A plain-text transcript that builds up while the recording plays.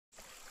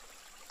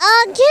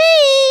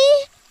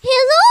Okay.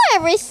 Hello,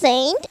 every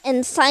saint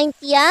and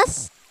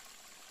Saintias.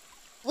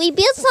 We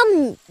built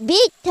some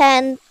big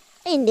tent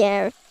in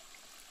there.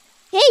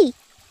 Hey,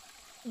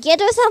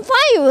 gather some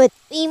firewood.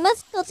 We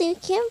must go to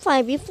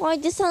campfire before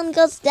the sun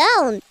goes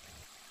down.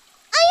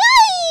 Aye,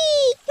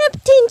 aye,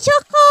 Captain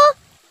Shoko.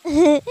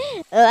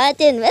 Alright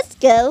then, let's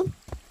go.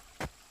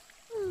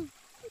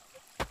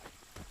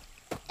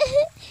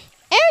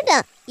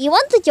 Erda, you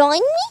want to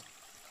join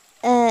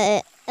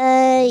me?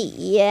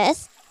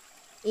 Yes.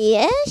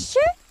 Yeah,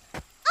 sure.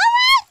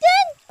 Alright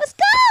then, let's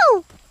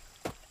go.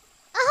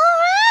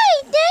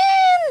 Alright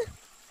then.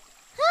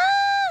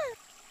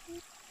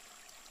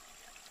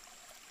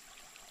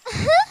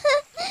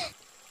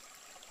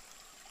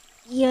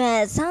 You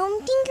had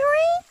something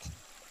great?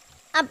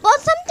 I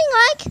bought something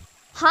like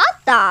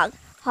hot dog.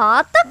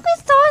 Hot dog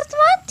with sauce,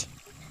 what?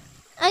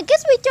 I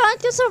guess we trying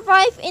to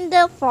survive in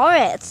the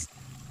forest.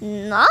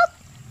 Not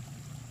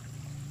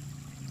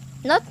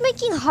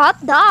making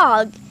hot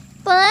dog.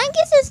 But I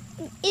guess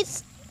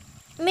it's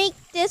make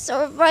this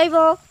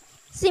survival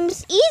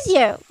seems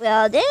easier.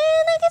 Well then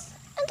I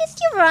guess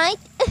you're right.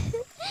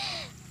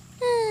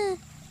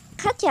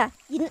 Katya,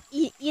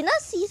 you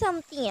not see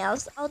something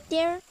else out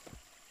there?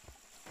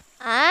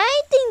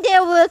 I think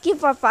they're looking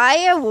for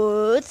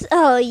firewood.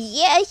 Oh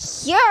yeah,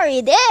 sure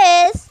it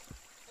is.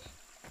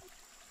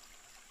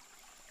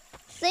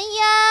 So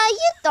yeah,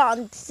 you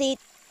don't sit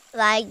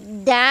like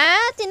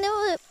that,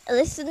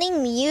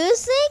 listening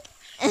music.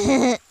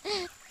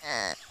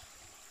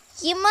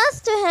 You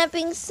must be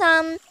having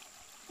some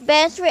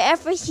battery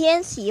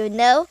efficiency,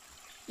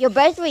 Your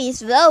battery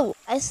is low.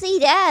 I see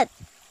that.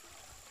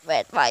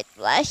 Red light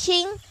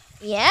flashing.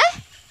 Yeah?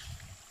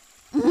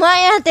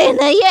 My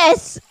antenna,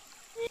 yes.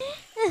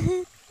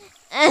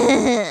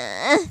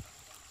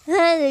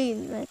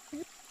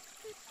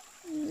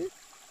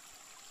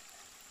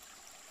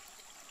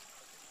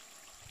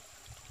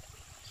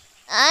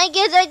 I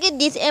guess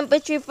this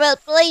MP3 file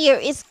player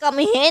is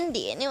coming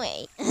handy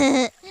anyway.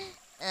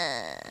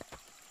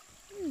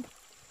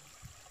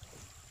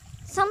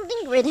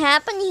 Something great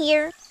happened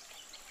here.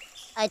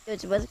 I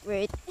thought it was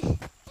great. Well,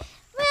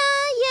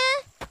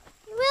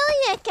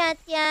 yeah,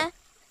 Katya.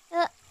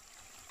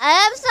 I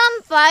have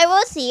some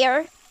fireworks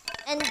here.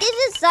 And this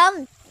is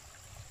some...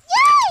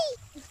 Yay!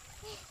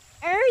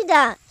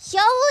 Erda,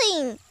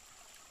 Xiaoling.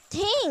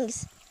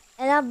 Thanks.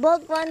 And I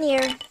bought one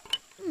here.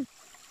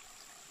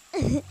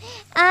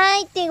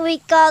 I think we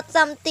got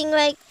something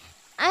like...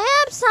 I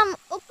have some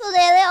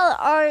ukulele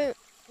or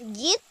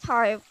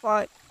guitar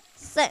for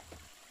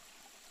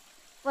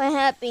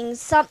having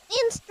some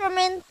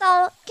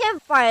instrumental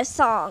campfire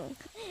song.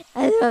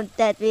 I love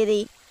that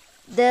really.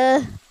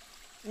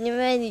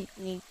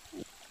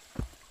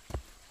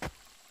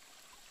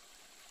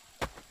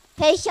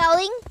 Hey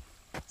Xiaoling,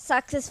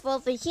 successful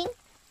fishing?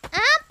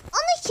 Up on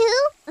the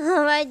shoe.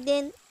 Alright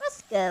then,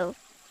 let's go.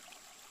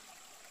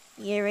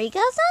 Here we go,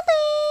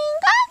 something.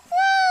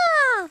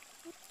 Gotcha!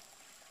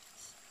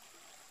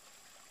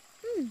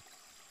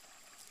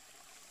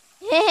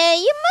 Hey,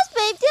 you must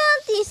be that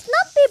this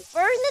not be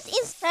burned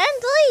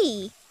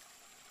instantly.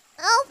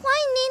 Oh,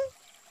 fine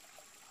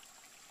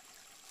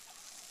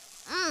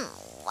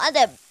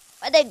then.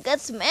 What a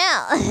good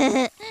smell.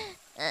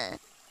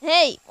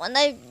 Hey,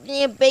 wanna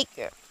be a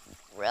baker?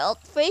 Grilled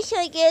fish,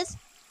 I guess.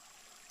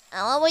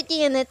 I'm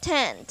waiting in the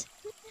tent.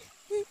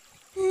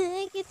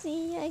 I can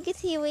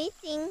see you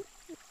waiting.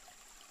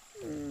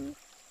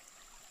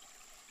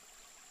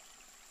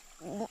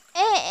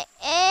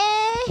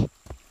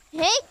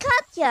 Hey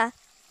Katya,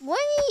 where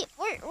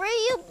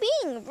you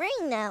been?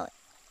 Bring now.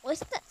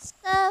 What's that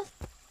stuff?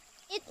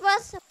 It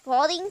was a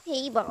folding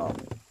table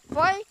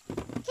for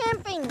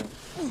camping,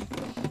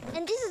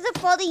 and this is a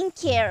folding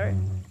chair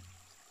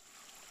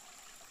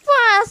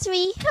for us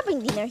three having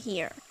dinner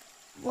here.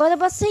 What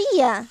about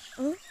Sia?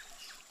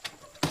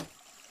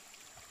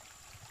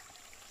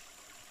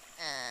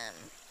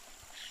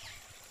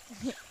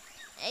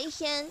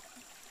 Asian.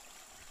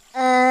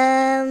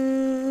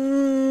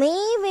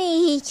 Maybe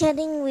he's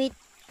chatting with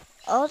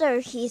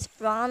other his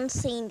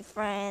bronzing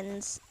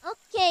friends.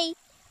 Okay.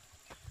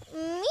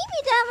 Maybe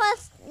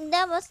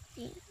that was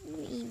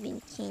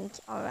even changed.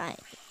 Alright.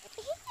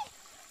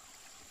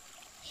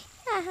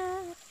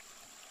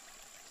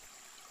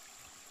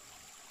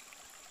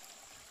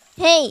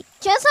 Hey,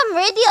 turn some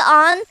radio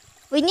on.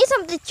 We need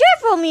some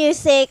cheerful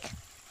music.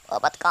 What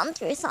about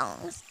country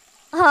songs?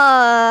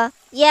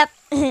 Yep.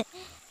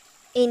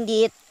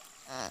 Indeed.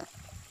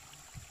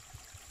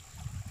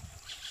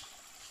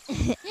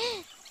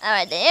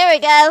 Alright, there we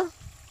go.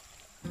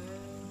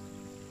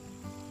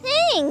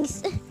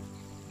 Thanks.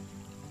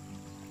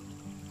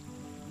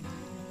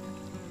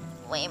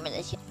 Wait a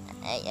minute.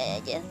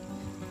 I just...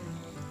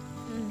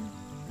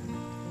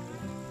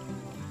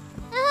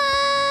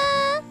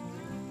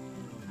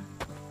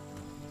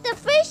 The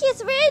fish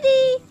is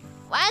ready.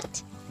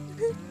 What?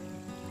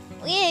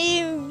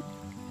 Yay!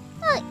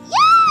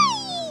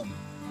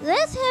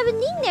 Let's have a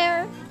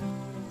dinner.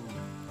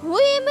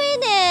 We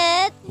made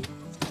it.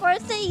 For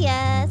say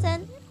yes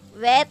and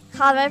red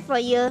color for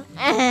you.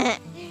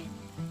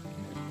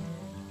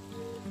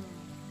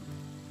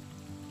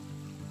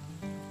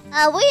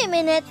 Wait a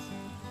minute.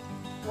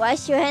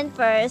 Wash your hand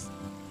first.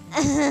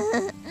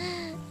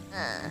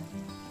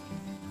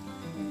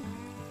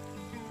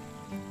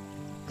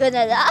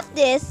 Gonna love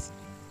this.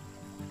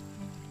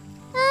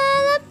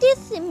 I love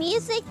this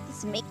music.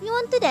 This make me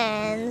want to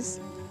dance.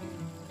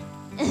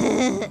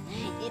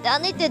 You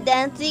don't need to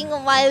dancing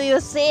while you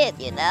sit,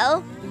 you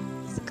know?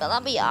 It's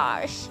gonna be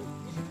harsh.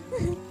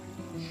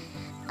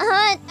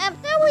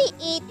 After we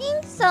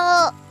eating, so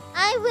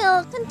I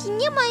will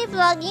continue my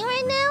vlogging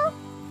right now.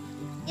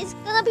 It's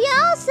gonna be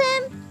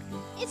awesome.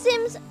 It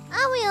seems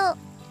I will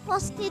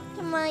post it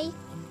to my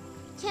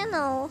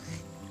channel.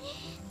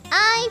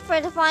 I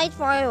fortified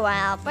for a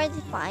while,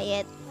 fortify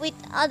it with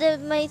other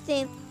my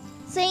thing.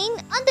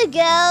 Saint on the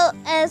go,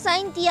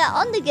 Saintia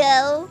on the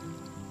go.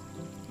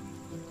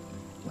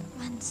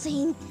 One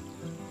saint.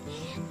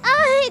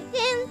 Alright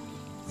then.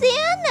 See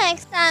you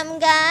next time,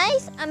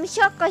 guys. I'm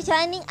Shoko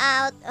signing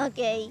out.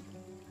 Okay.